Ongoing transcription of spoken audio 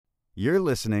You're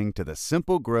listening to the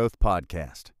Simple Growth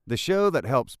Podcast, the show that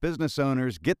helps business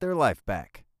owners get their life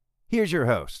back. Here's your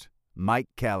host, Mike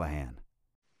Callahan.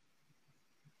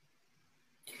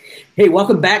 Hey,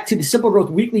 welcome back to the Simple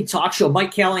Growth Weekly Talk Show.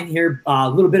 Mike Callahan here. A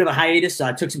little bit of a hiatus.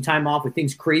 Took some time off with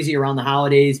things crazy around the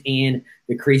holidays and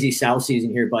the crazy south season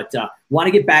here, but want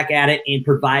to get back at it and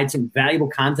provide some valuable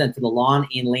content to the lawn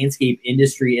and landscape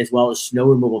industry as well as snow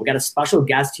removal. We've got a special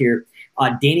guest here,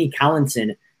 Danny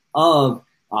Collinson of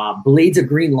Blades of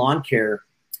Green Lawn Care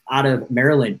out of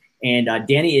Maryland. And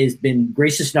Danny has been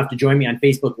gracious enough to join me on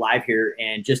Facebook Live here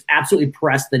and just absolutely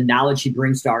impressed the knowledge he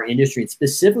brings to our industry. And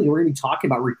specifically, we're going to be talking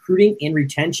about recruiting and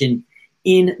retention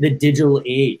in the digital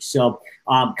age. So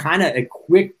kind of a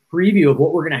quick preview of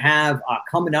what we're going to have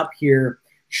coming up here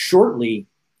shortly,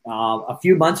 a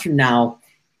few months from now.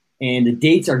 And the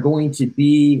dates are going to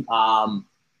be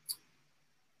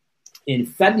in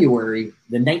February,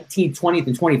 the 19th, 20th,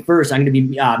 and 21st. I'm going to be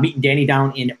meeting Danny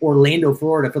down in Orlando,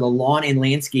 Florida for the Lawn and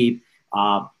Landscape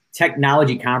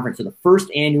Technology Conference. So the first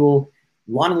annual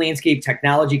Lawn and Landscape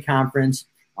Technology Conference,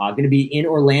 going to be in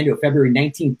Orlando, February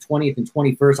 19th, 20th, and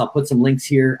 21st. I'll put some links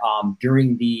here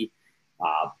during the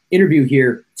interview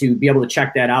here to be able to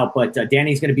check that out. But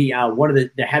Danny's going to be one of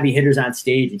the heavy hitters on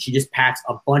stage, and she just packs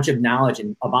a bunch of knowledge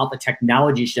about the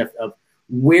technology shift of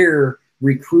where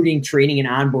recruiting, training, and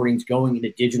onboarding is going in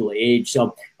the digital age.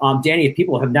 So, Danny, if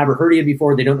people have never heard of you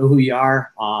before, they don't know who you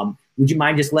are, would you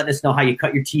mind just letting us know how you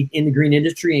cut your teeth in the green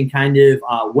industry and kind of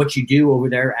what you do over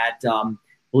there at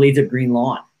Blades of Green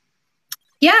Lawn?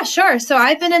 Yeah, sure. So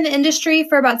I've been in the industry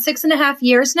for about 6.5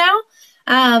 years now.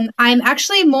 I'm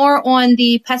actually more on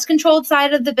the pest control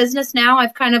side of the business now.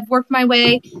 I've kind of worked my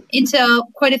way into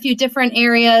quite a few different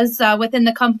areas within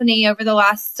the company over the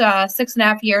last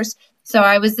 6.5 years. So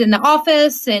I was in the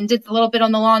office and did a little bit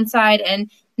on the lawn side, and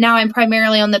now I'm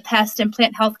primarily on the pest and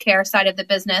plant healthcare side of the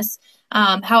business.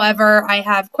 However, I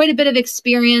have quite a bit of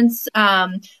experience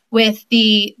with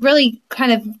the really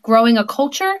kind of growing a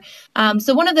culture.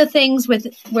 So one of the things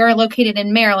we're located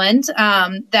in Maryland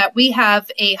that we have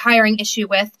a hiring issue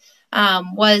with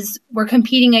was we're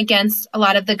competing against a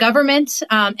lot of the government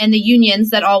and the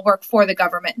unions that all work for the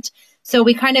government. So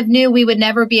we kind of knew we would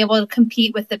never be able to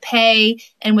compete with the pay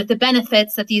and with the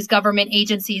benefits that these government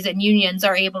agencies and unions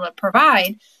are able to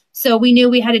provide. So we knew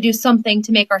we had to do something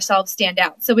to make ourselves stand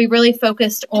out. So we really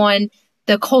focused on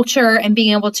the culture and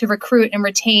being able to recruit and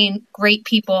retain great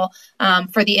people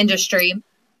for the industry.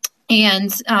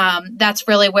 And that's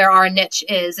really where our niche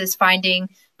is finding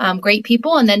great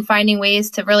people and then finding ways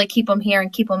to really keep them here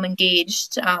and keep them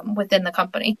engaged within the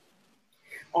company.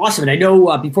 Awesome. And I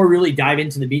know before we really dive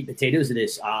into the meat and potatoes of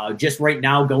this, just right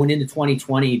now going into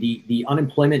 2020, the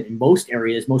unemployment in most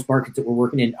areas, most markets that we're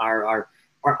working in are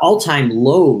all-time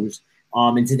lows.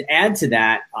 And to add to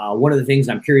that, one of the things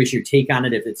I'm curious your take on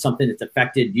it, if it's something that's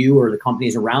affected you or the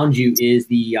companies around you, is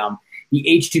the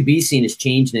H-2B scene has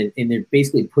changed and they're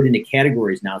basically put into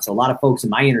categories now. So a lot of folks in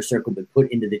my inner circle have been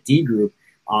put into the D group.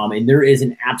 And there is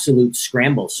an absolute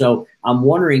scramble. So I'm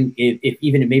wondering if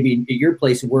even maybe at your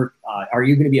place of work, are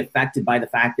you going to be affected by the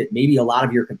fact that maybe a lot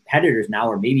of your competitors now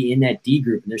are maybe in that D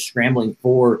group and they're scrambling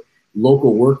for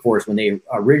local workforce when they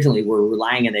originally were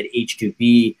relying on that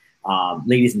H-2B,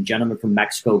 ladies and gentlemen from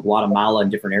Mexico, Guatemala,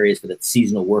 and different areas for that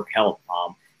seasonal work help.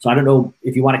 So I don't know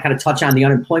if you want to kind of touch on the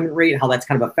unemployment rate, how that's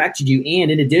kind of affected you.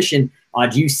 And in addition,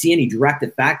 do you see any direct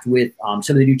effect with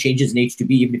some of the new changes in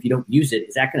H-2B, even if you don't use it?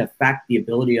 Is that going to affect the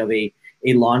ability of a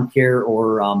lawn care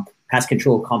or pest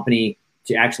control company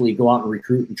to actually go out and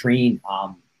recruit and train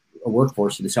a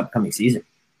workforce for this upcoming season?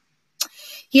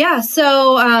 Yeah,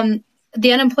 so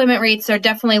the unemployment rates are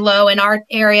definitely low in our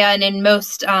area and in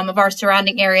most of our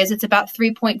surrounding areas. It's about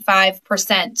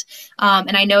 3.5%.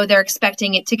 And I know they're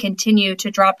expecting it to continue to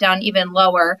drop down even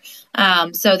lower.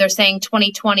 So they're saying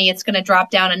 2020, it's going to drop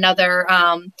down another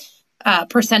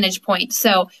percentage point.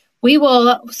 So we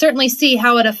will certainly see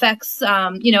how it affects,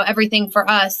 everything for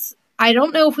us. I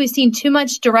don't know if we've seen too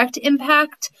much direct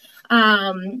impact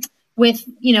with,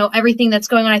 everything that's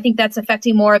going on. I think that's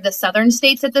affecting more of the southern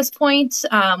states at this point,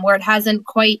 where it hasn't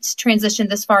quite transitioned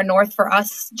this far north for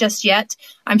us just yet.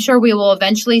 I'm sure we will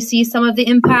eventually see some of the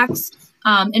impacts.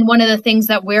 And one of the things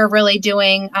that we're really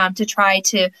doing to try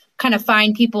to kind of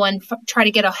find people and try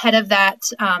to get ahead of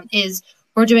that is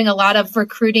we're doing a lot of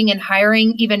recruiting and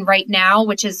hiring even right now,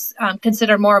 which is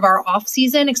considered more of our off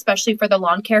season, especially for the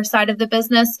lawn care side of the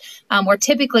business, where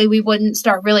typically we wouldn't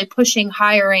start really pushing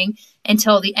hiring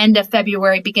until the end of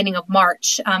February, beginning of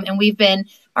March. And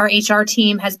our HR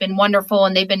team has been wonderful,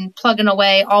 and they've been plugging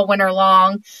away all winter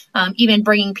long, even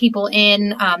bringing people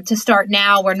in to start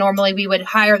now, where normally we would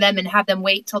hire them and have them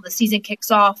wait till the season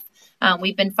kicks off.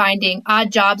 We've been finding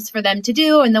odd jobs for them to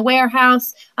do in the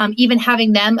warehouse, even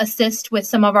having them assist with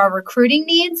some of our recruiting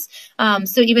needs.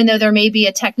 So even though there may be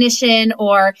a technician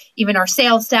or even our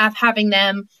sales staff, having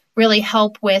them really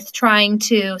help with trying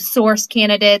to source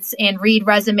candidates and read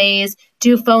resumes,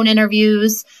 do phone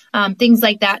interviews, things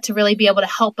like that, to really be able to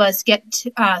help us get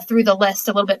through the list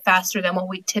a little bit faster than what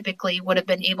we typically would have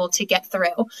been able to get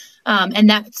through.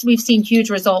 And we've seen huge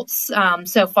results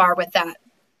so far with that.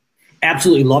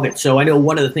 Absolutely love it. So I know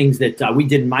one of the things that we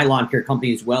did in my lawn care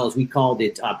company as well is we called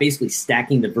it basically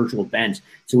stacking the virtual bench.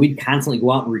 So we'd constantly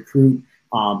go out and recruit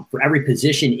for every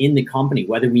position in the company,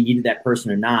 whether we needed that person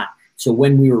or not. So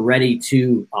when we were ready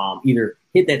to either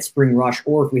hit that spring rush,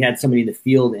 or if we had somebody in the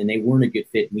field and they weren't a good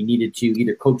fit, we needed to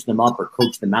either coach them up or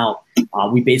coach them out.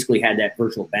 We basically had that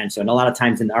virtual bench. So and a lot of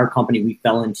times in our company, we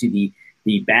fell into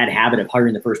the bad habit of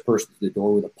hiring the first person to the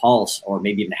door with a pulse, or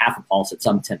maybe even half a pulse at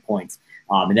some 10 points.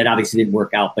 And that obviously didn't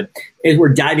work out. But as we're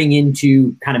diving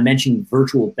into kind of mentioning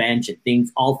virtual bench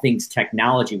and all things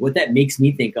technology, what that makes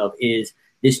me think of is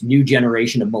this new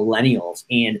generation of millennials.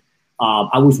 And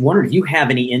I was wondering if you have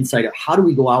any insight of how do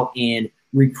we go out and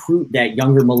recruit that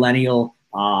younger millennial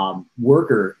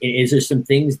worker? Is there some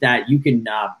things that you can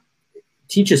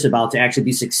teach us about to actually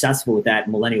be successful with that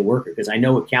millennial worker? Because I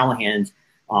know at Callahan's,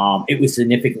 it was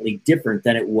significantly different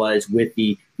than it was with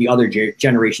the other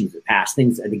generations of the past.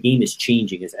 The game is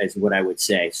changing, is what I would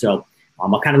say. So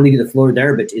I'll kind of leave you the floor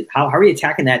there, but how are you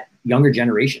attacking that younger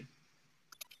generation?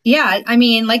 Yeah, I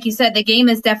mean, like you said, the game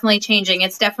is definitely changing.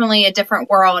 It's definitely a different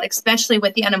world, especially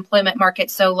with the unemployment market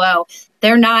so low.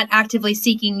 They're not actively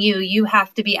seeking you. You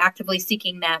have to be actively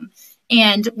seeking them.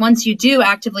 And once you do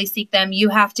actively seek them, you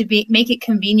have to make it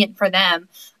convenient for them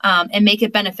and make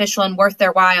it beneficial and worth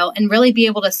their while, and really be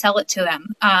able to sell it to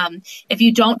them. If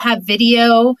you don't have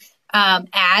video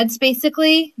ads,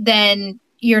 basically, then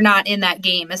you're not in that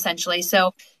game, essentially.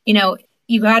 So,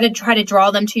 you got to try to draw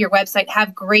them to your website,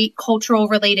 have great cultural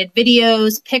related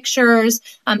videos, pictures,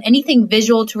 anything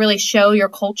visual to really show your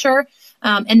culture.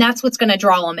 And that's what's going to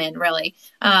draw them in, really.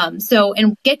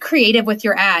 And get creative with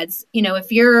your ads.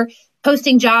 If you're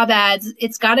posting job ads,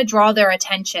 it's got to draw their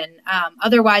attention.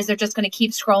 Otherwise, they're just going to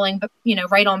keep scrolling,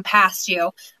 right on past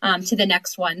you to the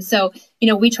next one. So,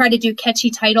 we try to do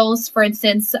catchy titles. For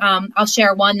instance, I'll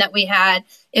share one that we had.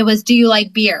 It was, "Do you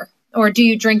like beer?" Or "Do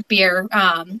you drink beer?"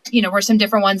 Were some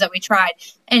different ones that we tried.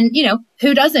 And,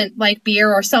 who doesn't like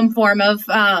beer or some form of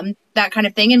that kind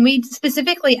of thing? And we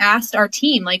specifically asked our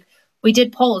team, we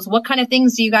did polls. What kind of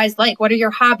things do you guys like? What are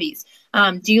your hobbies?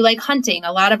 Do you like hunting?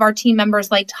 A lot of our team members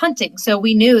liked hunting. So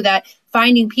we knew that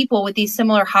finding people with these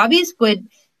similar hobbies would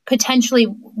potentially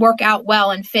work out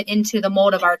well and fit into the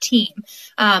mold of our team.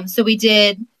 So we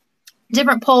did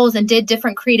different polls and did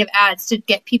different creative ads to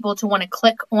get people to want to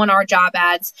click on our job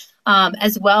ads,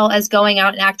 as well as going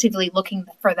out and actively looking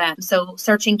for them. So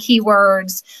searching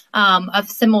keywords of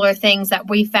similar things that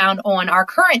we found on our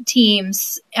current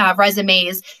team's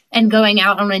resumes, and going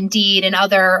out on Indeed and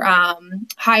other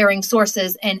hiring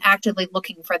sources and actively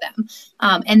looking for them.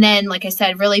 And then, like I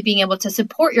said, really being able to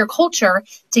support your culture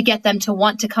to get them to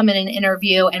want to come in and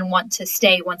interview and want to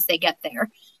stay once they get there.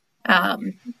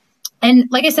 And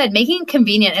like I said, making it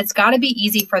convenient, it's got to be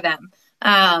easy for them.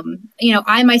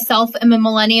 I myself am a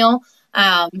millennial.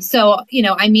 So,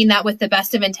 I mean that with the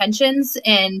best of intentions,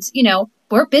 and,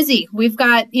 we're busy. We've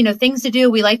got, things to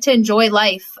do. We like to enjoy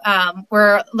life.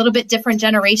 We're a little bit different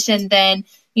generation than,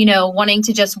 wanting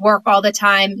to just work all the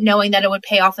time, knowing that it would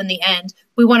pay off in the end.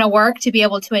 We want to work to be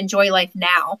able to enjoy life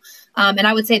now. And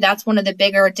I would say that's one of the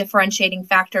bigger differentiating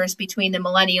factors between the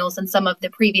millennials and some of the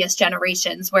previous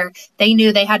generations, where they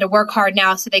knew they had to work hard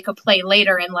now so they could play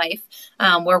later in life,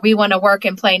 where we want to work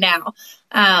and play now.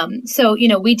 So,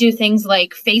 we do things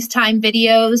like FaceTime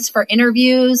videos for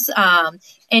interviews.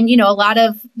 And,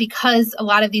 because a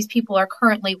lot of these people are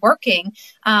currently working,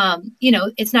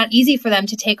 it's not easy for them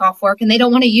to take off work, and they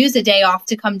don't want to use a day off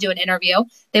to come do an interview.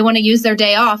 They want to use their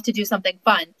day off to do something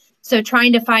fun. So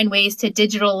trying to find ways to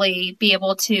digitally be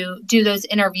able to do those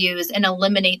interviews and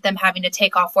eliminate them having to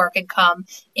take off work and come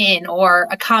in, or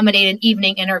accommodate an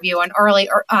evening interview, an early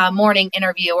morning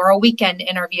interview, or a weekend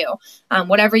interview,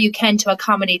 whatever you can to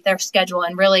accommodate their schedule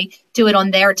and really do it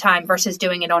on their time versus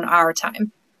doing it on our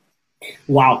time.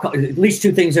 Wow. At least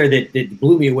two things there that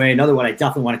blew me away. Another one, I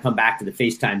definitely want to come back to the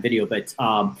FaceTime video. But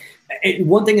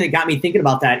one thing that got me thinking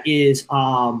about that is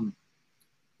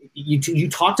you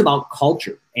talked about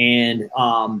culture and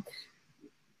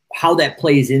how that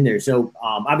plays in there. So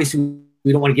obviously,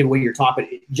 we don't want to give away your talk, but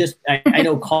I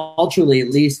know culturally, at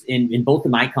least in both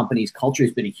of my companies, culture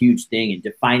has been a huge thing, and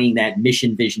defining that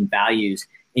mission, vision, values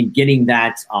and getting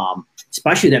that,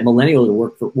 especially that millennial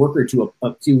worker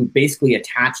to basically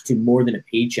attach to more than a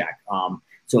paycheck.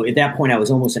 So at that point, I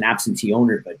was almost an absentee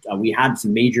owner, but we had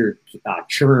some major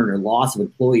churn or loss of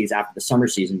employees after the summer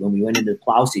season when we went into the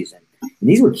plow season. And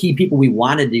these were key people we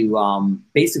wanted to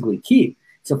basically keep.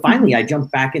 So finally, I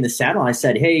jumped back in the saddle and I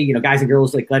said, hey, guys and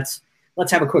girls, like, let's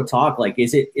have a quick talk. Like,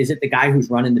 is it the guy who's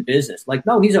running the business? Like,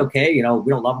 no, he's okay. We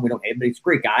don't love him. We don't hate him, but he's a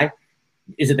great guy.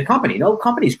 Is it the company? No, the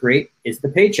company's great. Is the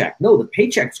paycheck? No, the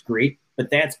paycheck's great, but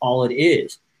that's all it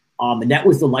is. And that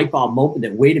was the light bulb moment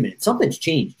that, wait a minute, something's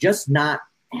changed. Just not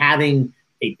having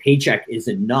a paycheck is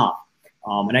enough.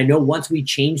 And I know once we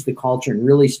changed the culture and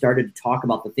really started to talk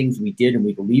about the things we did and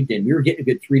we believed in, we were getting a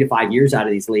good 3 to 5 years out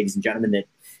of these ladies and gentlemen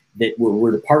that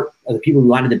were the part of the people we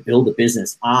wanted to build a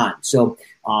business on. So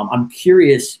I'm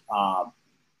curious,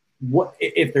 what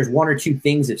if there's one or two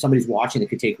things if somebody's watching that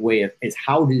could take away is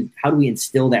how do we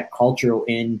instill that culture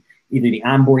in either the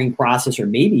onboarding process or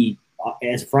maybe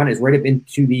as front as right up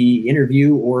into the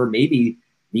interview, or maybe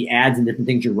the ads and different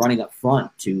things you're running up front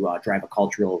to drive a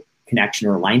cultural connection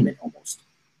or alignment almost.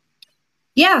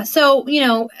 Yeah. So,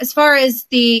 as far as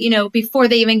the, before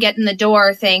they even get in the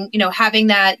door thing, having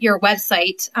that your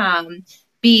website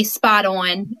be spot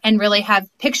on and really have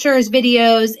pictures,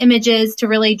 videos, images to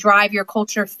really drive your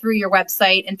culture through your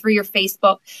website and through your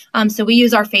Facebook. So we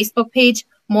use our Facebook page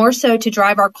more so to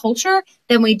drive our culture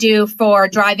than we do for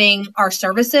driving our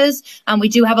services. We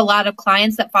do have a lot of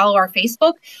clients that follow our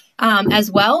Facebook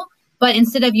as well. But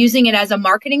instead of using it as a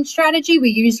marketing strategy,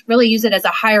 we really use it as a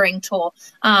hiring tool.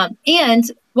 And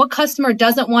what customer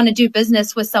doesn't want to do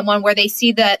business with someone where they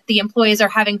see that the employees are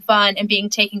having fun and being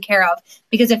taken care of?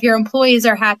 Because if your employees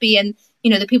are happy and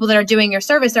the people that are doing your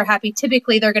service are happy,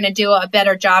 typically they're going to do a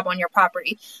better job on your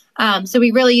property. So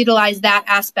we really utilize that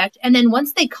aspect. And then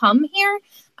once they come here,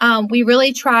 we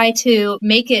really try to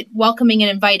make it welcoming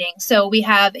and inviting. So we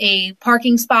have a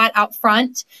parking spot out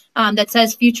front that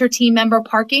says future team member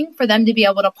parking for them to be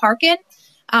able to park in.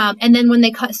 And then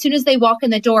as soon as they walk in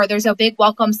the door, there's a big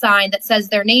welcome sign that says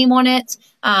their name on it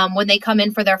when they come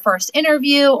in for their first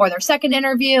interview or their second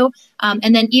interview.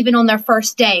 And then even on their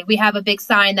first day, we have a big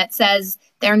sign that says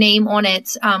their name on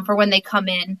it for when they come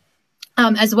in.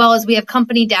 As well as we have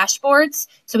company dashboards.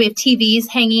 So we have TVs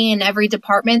hanging in every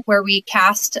department where we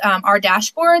cast our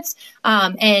dashboards.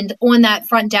 And on that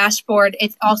front dashboard,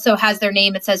 it also has their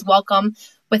name. It says welcome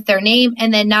with their name.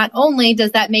 And then not only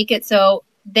does that make it so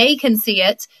they can see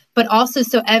it, but also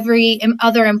so every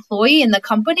other employee in the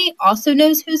company also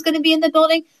knows who's going to be in the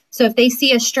building. So if they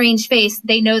see a strange face,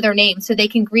 they know their name, so they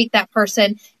can greet that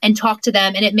person and talk to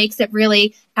them. And it makes it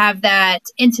really have that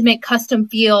intimate custom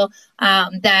feel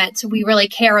that we really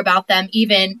care about them,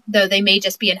 even though they may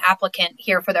just be an applicant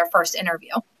here for their first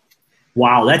interview.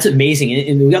 Wow, that's amazing.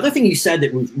 And the other thing you said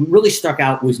that really stuck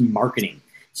out was marketing.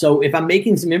 So if I'm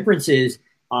making some inferences,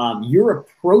 you're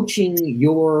approaching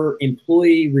your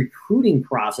employee recruiting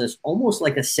process almost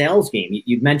like a sales game.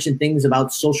 You've mentioned things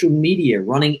about social media,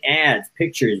 running ads,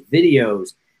 pictures,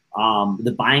 videos.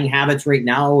 The buying habits right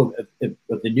now of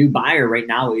the new buyer right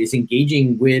now is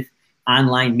engaging with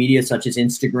online media such as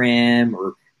Instagram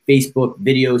or Facebook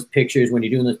videos, pictures when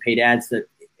you're doing those paid ads.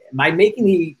 Am I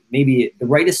making maybe the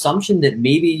right assumption that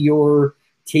maybe you're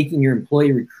taking your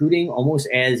employee recruiting almost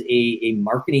as a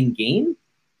marketing game?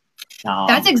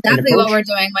 That's exactly what we're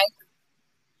doing, Mike.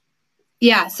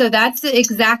 Yeah, so that's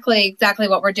exactly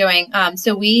what we're doing.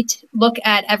 So we look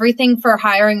at everything for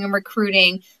hiring and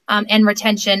recruiting and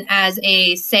retention as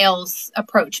a sales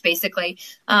approach, basically.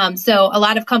 So a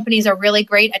lot of companies are really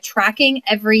great at tracking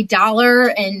every dollar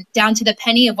and down to the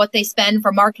penny of what they spend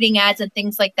for marketing ads and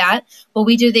things like that. Well,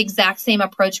 we do the exact same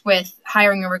approach with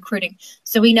hiring and recruiting.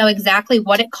 So we know exactly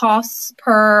what it costs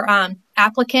per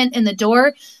applicant in the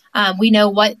door. We know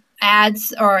what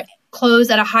ads or close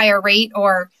at a higher rate,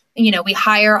 or we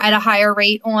hire at a higher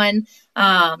rate on.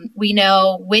 We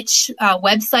know which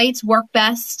websites work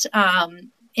best.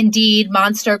 Indeed,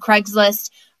 Monster,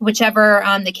 Craigslist, whichever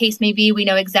the case may be. We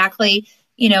know exactly,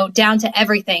 down to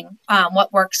everything,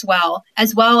 what works well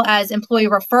as employee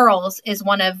referrals is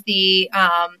one of the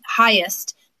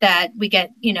highest that we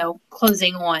get,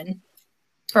 closing on.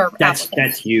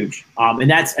 That's huge.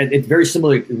 And it's very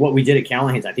similar to what we did at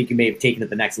Callahan's. I think you may have taken it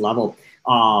the next level.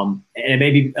 And it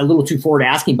may be a little too forward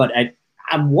asking, but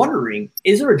I'm wondering,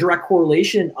 is there a direct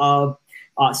correlation of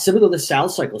similar to the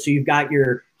sales cycle? So you've got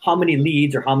your how many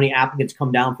leads or how many applicants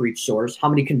come down for each source, how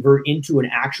many convert into an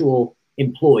actual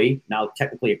employee, now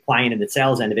technically a client in the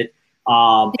sales end of it,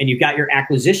 and you've got your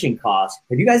acquisition costs.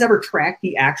 Have you guys ever tracked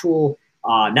the actual,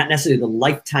 not necessarily the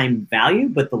lifetime value,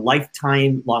 but the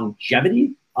lifetime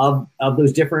longevity of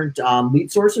those different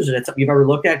lead sources? Or that's something you've ever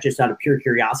looked at just out of pure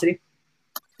curiosity?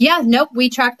 Yeah, nope, we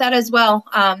track that as well.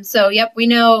 So, yep, we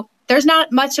know there's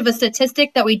not much of a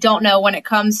statistic that we don't know when it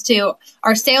comes to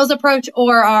our sales approach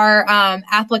or our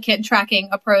applicant tracking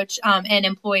approach and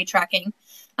employee tracking.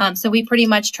 So we pretty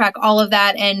much track all of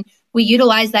that, and we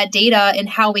utilize that data in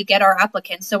how we get our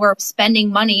applicants. So we're spending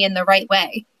money in the right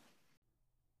way.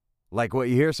 Like what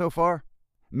you hear so far?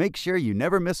 Make sure you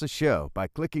never miss a show by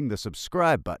clicking the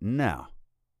subscribe button now.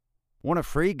 Want a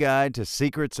free guide to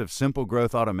secrets of simple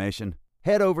growth automation?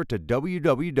 Head over to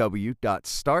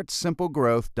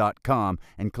www.startsimplegrowth.com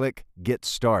and click Get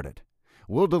Started.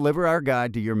 We'll deliver our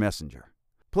guide to your messenger.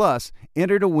 Plus,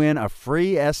 enter to win a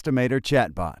free estimator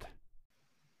chatbot.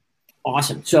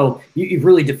 Awesome. So you've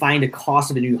really defined the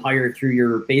cost of a new hire through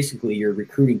your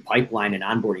recruiting pipeline and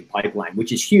onboarding pipeline,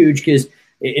 which is huge because,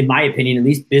 in my opinion, at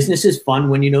least, business is fun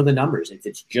when you know the numbers.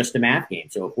 It's just a math game.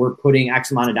 So if we're putting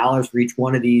X amount of dollars for each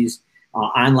one of these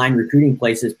online recruiting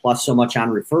places plus so much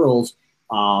on referrals,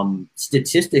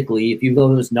 statistically, if you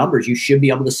know those numbers, you should be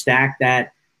able to stack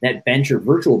that bench or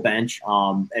virtual bench,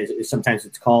 as sometimes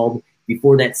it's called,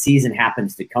 before that season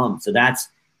happens to come. So that's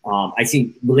I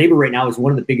see labor right now is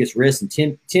one of the biggest risks. And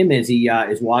Tim, as he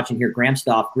is watching here,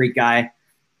 Gramstoff, great guy,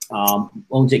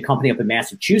 owns a company up in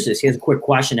Massachusetts. He has a quick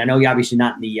question. I know you're obviously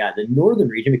not in the northern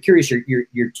region. I'm curious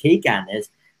your take on this.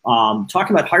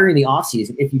 Talking about hiring in the off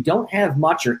season, if you don't have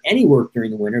much or any work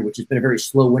during the winter, which has been a very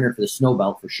slow winter for the snow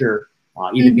belt for sure,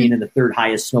 even being in the third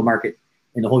highest snow market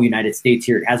in the whole United States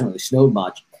here, it hasn't really snowed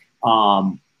much.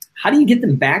 How do you get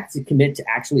them back to commit to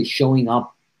actually showing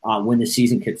up when the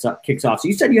season kicks off? So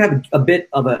you said you have a bit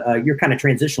of your kind of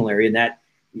transitional area in that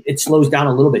it slows down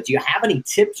a little bit. Do you have any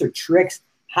tips or tricks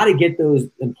how to get those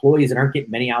employees that aren't getting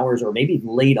many hours or maybe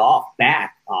laid off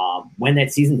back when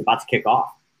that season's about to kick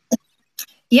off?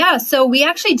 Yeah, so we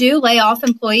actually do lay off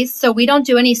employees. So we don't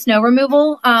do any snow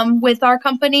removal with our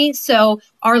company. So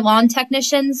our lawn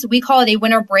technicians, we call it a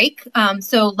winter break.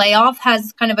 So layoff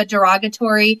has kind of a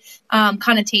derogatory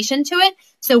connotation to it.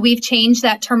 So we've changed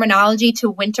that terminology to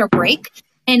winter break.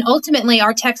 And ultimately,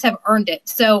 our techs have earned it.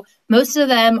 So most of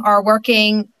them are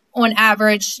working on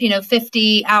average,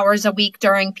 50 hours a week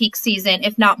during peak season,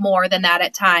 if not more than that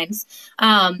at times.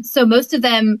 So most of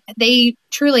them, they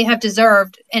truly have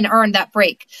deserved and earned that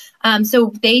break.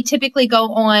 So they typically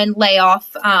go on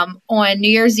layoff on New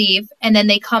Year's Eve, and then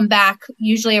they come back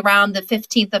usually around the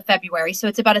 15th of February. So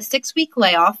it's about a 6-week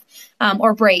layoff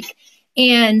or break.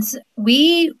 And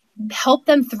we help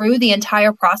them through the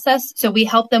entire process. So we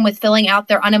help them with filling out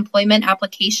their unemployment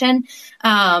application.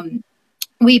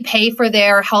 We pay for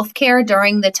their health care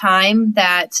during the time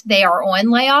that they are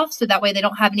on layoff. So that way they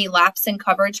don't have any lapse in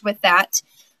coverage with that.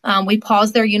 We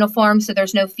pause their uniform, so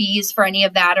there's no fees for any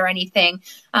of that or anything.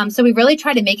 So we really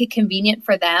try to make it convenient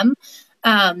for them.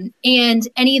 And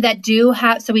any that do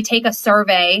have, so we take a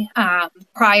survey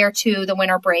prior to the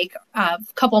winter break, a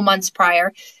couple months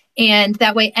prior. And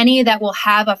that way, any that will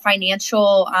have a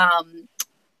financial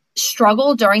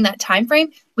struggle during that time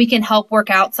frame, we can help work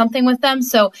out something with them.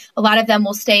 So a lot of them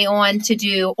will stay on to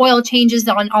do oil changes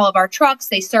on all of our trucks.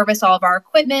 They service all of our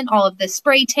equipment, all of the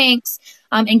spray tanks,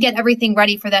 and get everything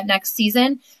ready for that next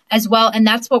season as well. And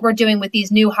that's what we're doing with these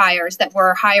new hires that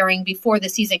we're hiring before the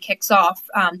season kicks off,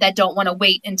 that don't want to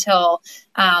wait until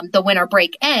the winter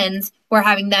break ends. We're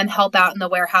having them help out in the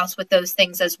warehouse with those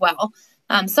things as well.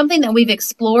 Something that we've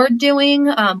explored doing,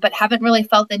 but haven't really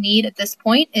felt the need at this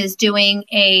point, is doing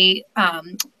a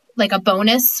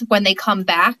bonus when they come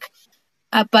back.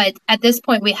 But at this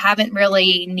point, we haven't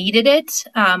really needed it.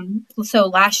 So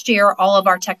last year, all of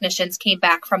our technicians came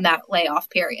back from that layoff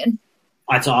period.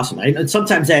 That's awesome. And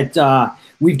sometimes that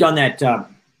we've done that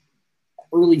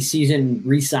early season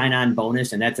re-sign on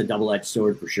bonus, and that's a double-edged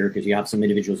sword for sure, because you have some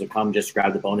individuals that come just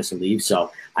grab the bonus and leave.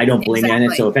 So I don't blame you on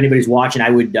it. So if anybody's watching, I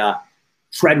would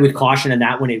tread with caution on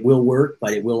that one. It will work,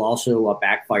 but it will also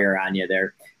backfire on you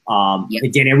there.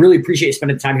 Yep. Danny, I really appreciate you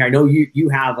spending the time here. I know you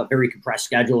have a very compressed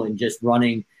schedule and just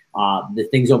running the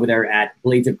things over there at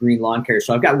Blades of Green Lawn Care.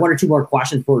 So I've got one or two more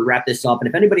questions before we wrap this up. And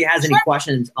if anybody has any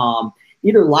questions,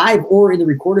 either live or in the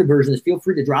recorded versions, feel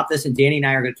free to drop this. And Danny and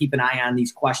I are going to keep an eye on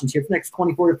these questions here for the next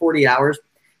 24 to 48 hours.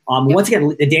 Once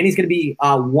again, Danny's going to be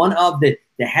one of the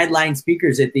headline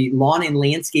speakers at the Lawn and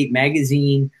Landscape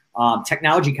Magazine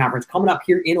Technology Conference coming up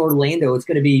here in Orlando. It's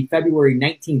going to be February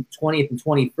 19th, 20th, and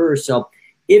 21st. So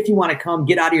if you want to come,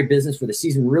 get out of your business where the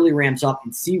season really ramps up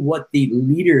and see what the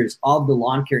leaders of the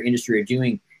lawn care industry are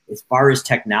doing as far as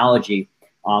technology,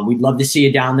 we'd love to see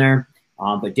you down there.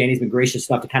 But Danny's been gracious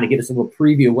enough to kind of give us a little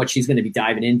preview of what she's going to be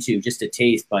diving into, just a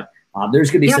taste. But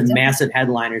there's going to be some massive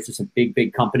headliners with some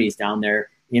big companies down there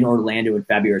in Orlando in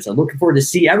February. So looking forward to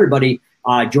see everybody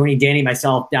joining Danny and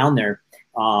myself down there.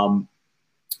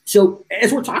 So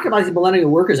as we're talking about these millennial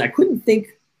workers, I couldn't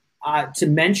think to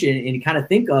mention and kind of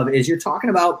think of is you're talking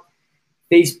about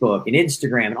Facebook and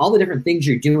Instagram and all the different things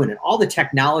you're doing and all the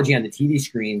technology on the TV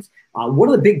screens. One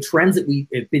of the big trends that we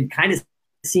have been kind of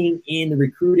seeing in the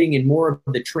recruiting and more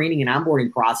of the training and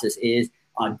onboarding process is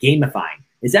gamifying.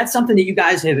 Is that something that you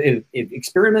guys have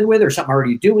experimented with or something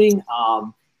already doing?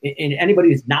 And anybody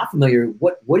who's not familiar,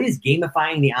 what is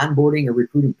gamifying the onboarding or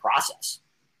recruiting process?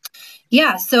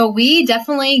 Yeah, so we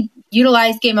definitely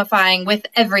utilize gamifying with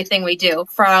everything we do,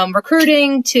 from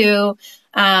recruiting to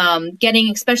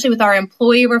getting, especially with our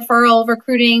employee referral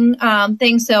recruiting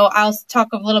thing. So I'll talk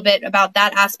a little bit about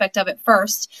that aspect of it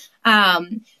first.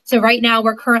 So right now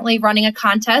we're currently running a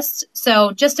contest.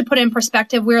 So just to put in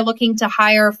perspective, we're looking to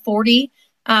hire 40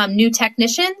 new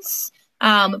technicians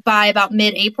by about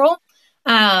mid-April.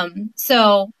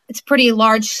 So it's pretty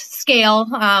large scale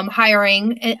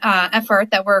hiring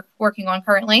effort that we're working on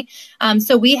currently.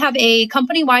 So we have a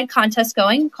company-wide contest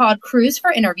going called Cruise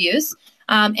for Interviews.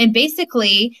 And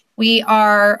basically we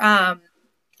are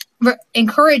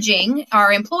encouraging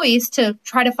our employees to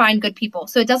try to find good people.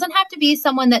 So it doesn't have to be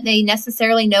someone that they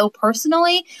necessarily know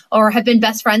personally or have been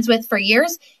best friends with for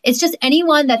years. It's just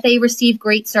anyone that they receive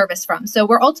great service from. So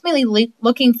we're ultimately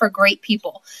looking for great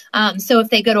people. So if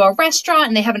they go to a restaurant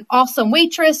and they have an awesome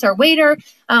waitress or waiter,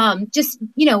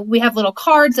 we have little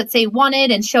cards that say wanted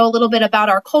and show a little bit about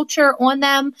our culture on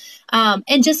them,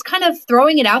 and just kind of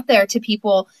throwing it out there to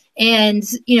people. And,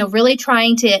 really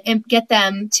trying to get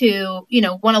them to,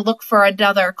 want to look for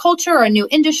another culture or a new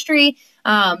industry.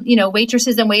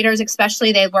 Waitresses and waiters,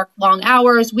 especially, they work long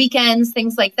hours, weekends,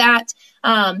 things like that.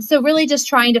 So really just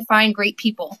trying to find great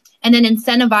people and then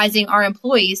incentivizing our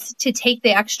employees to take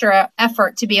the extra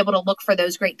effort to be able to look for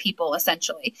those great people,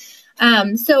 essentially.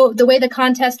 So the way the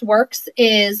contest works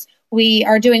is we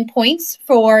are doing points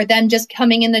for them just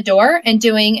coming in the door and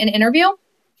doing an interview.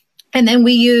 And then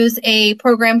we use a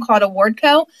program called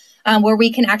AwardCo, where we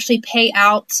can actually pay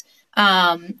out,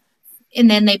 and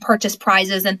then they purchase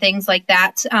prizes and things like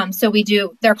that. So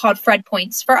they're called Fred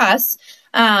points for us.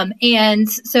 And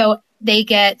so they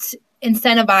get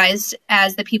incentivized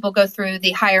as the people go through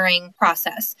the hiring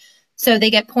process. So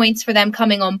they get points for them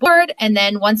coming on board. And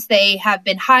then once they have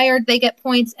been hired, they get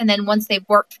points. And then once they've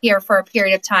worked here for a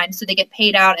period of time, so they get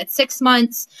paid out at 6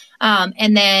 months,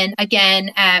 and then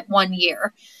again at 1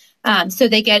 year. So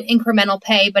they get incremental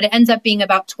pay, but it ends up being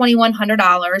about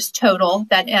 $2,100 total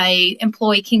that a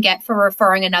employee can get for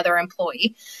referring another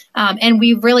employee. And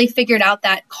we really figured out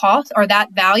that cost or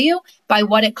that value by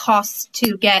what it costs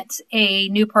to get a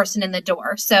new person in the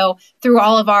door. So through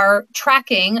all of our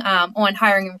tracking on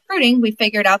hiring and recruiting, we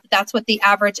figured out that that's what the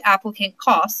average applicant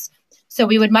costs. So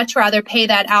we would much rather pay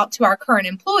that out to our current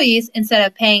employees instead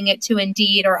of paying it to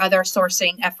Indeed or other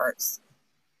sourcing efforts.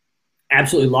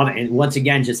 Absolutely love it. And once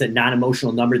again, just a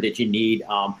non-emotional number that you need.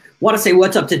 Want to say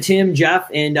what's up to Tim, Jeff,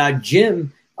 and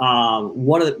Jim.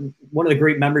 One of the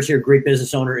great members here, great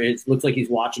business owner. It looks like he's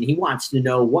watching. He wants to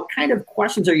know, what kind of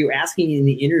questions are you asking in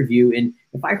the interview? And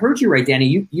if I heard you right,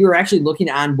 Danny, you're actually looking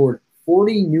to onboard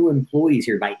 40 new employees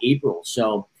here by April.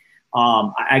 So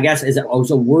I guess as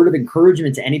a word of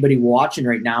encouragement to anybody watching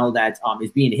right now that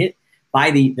is being hit by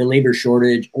the labor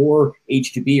shortage or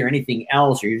H-2B or anything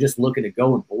else, or you're just looking to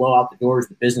go and blow out the doors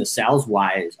the business sales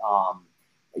wise,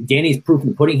 Danny's proof in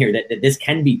the pudding here that this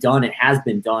can be done. It has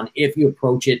been done if you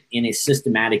approach it in a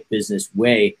systematic business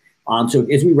way. So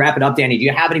as we wrap it up, Danny, do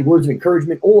you have any words of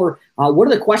encouragement, or what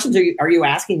are the questions are you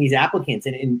asking these applicants?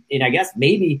 And I guess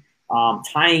maybe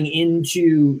tying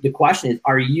into the question is,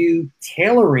 are you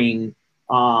tailoring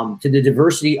to the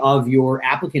diversity of your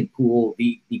applicant pool,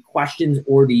 the questions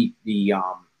or the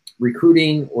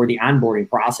recruiting or the onboarding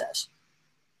process?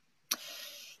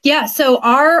 Yeah, so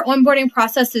our onboarding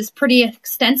process is pretty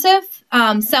extensive.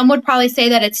 Some would probably say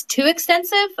that it's too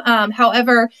extensive.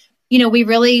 However, we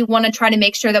really want to try to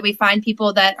make sure that we find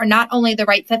people that are not only the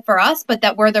right fit for us, but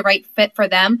that we're the right fit for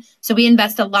them. So we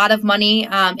invest a lot of money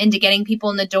into getting people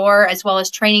in the door, as well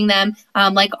as training them,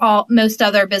 like most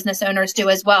other business owners do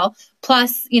as well.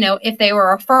 Plus, if they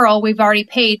were a referral, we've already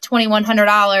paid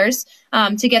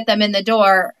 $2,100 to get them in the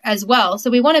door as well.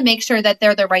 So we want to make sure that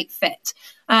they're the right fit.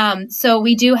 So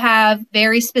we do have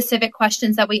very specific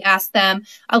questions that we ask them,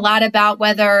 a lot about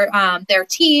whether their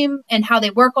team and how they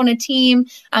work on a team.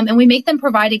 And we make them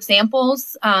provide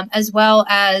examples, as well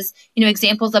as,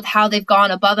 examples of how they've gone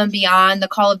above and beyond the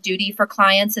call of duty for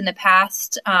clients in the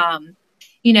past.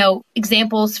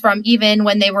 Examples from even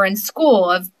when they were in school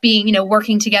of being,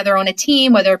 working together on a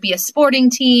team, whether it be a sporting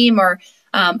team or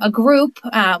a group,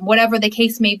 whatever the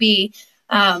case may be.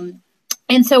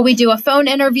 And so we do a phone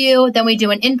interview, then we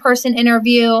do an in-person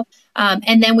interview,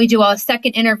 and then we do a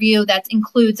second interview that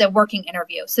includes a working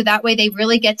interview. So that way they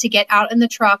really get to get out in the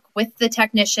truck with the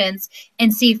technicians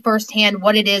and see firsthand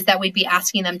what it is that we'd be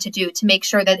asking them to do to make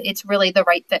sure that it's really the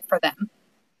right fit for them.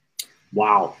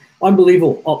 Wow.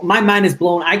 Unbelievable. Oh, my mind is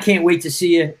blown. I can't wait to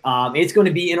see you. It's going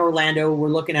to be in Orlando. We're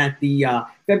looking at the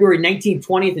February 19th,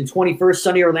 20th, and 21st,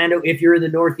 sunny Orlando. If you're in the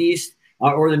Northeast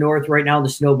or the North right now, the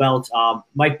snow belt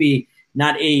might be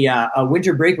not a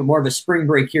winter break, but more of a spring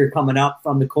break here coming up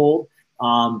from the cold.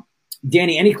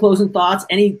 Danny, any closing thoughts?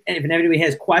 If anybody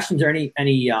has questions or any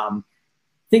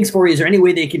things for you, is there any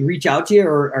way they can reach out to you,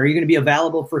 or are you going to be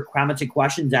available for comments and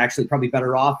questions? Actually, probably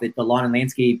better off at the Lawn and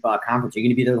Landscape Conference. Are you going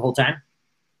to be there the whole time?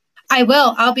 I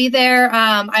will. I'll be there.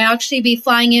 I actually be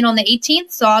flying in on the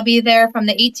 18th, so I'll be there from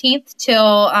the 18th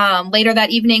till later that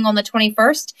evening on the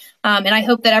 21st. And I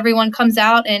hope that everyone comes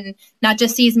out and not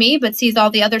just sees me, but sees all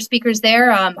the other speakers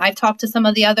there. I've talked to some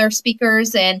of the other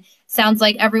speakers, and sounds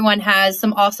like everyone has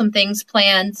some awesome things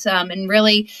planned. And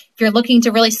really, if you're looking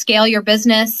to really scale your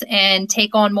business and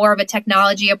take on more of a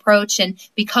technology approach and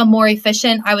become more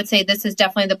efficient, I would say this is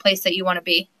definitely the place that you want to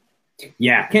be.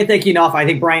 Yeah, can't thank you enough. I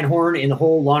think Brian Horn and the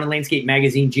whole Lawn and Landscape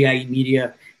Magazine, GIE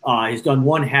Media, has done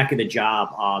one heck of a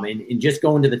job. And just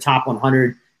going to the top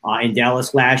 100 in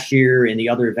Dallas last year and the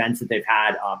other events that they've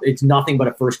had, it's nothing but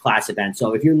a first-class event.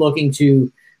 So if you're looking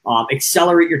to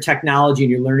accelerate your technology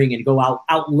and your learning and go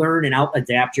out-learn and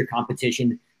out-adapt your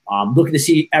competition, looking to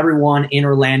see everyone in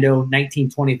Orlando,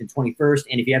 19th, 20th, and 21st.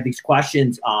 And if you have these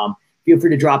questions, feel free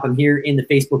to drop them here in the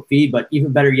Facebook feed. But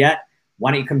even better yet,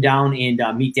 why don't you come down and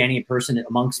meet Danny in person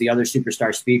amongst the other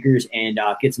superstar speakers and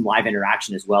get some live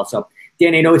interaction as well. So,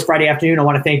 Danny, I know it's Friday afternoon. I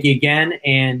want to thank you again,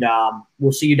 and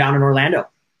we'll see you down in Orlando.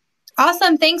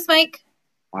 Awesome. Thanks, Mike.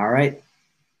 All right.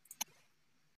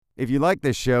 If you like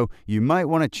this show, you might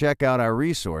want to check out our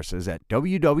resources at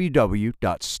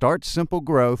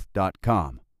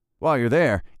www.startsimplegrowth.com. While you're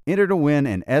there, enter to win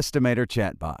an Estimator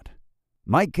chatbot.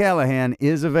 Mike Callahan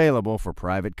is available for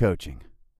private coaching.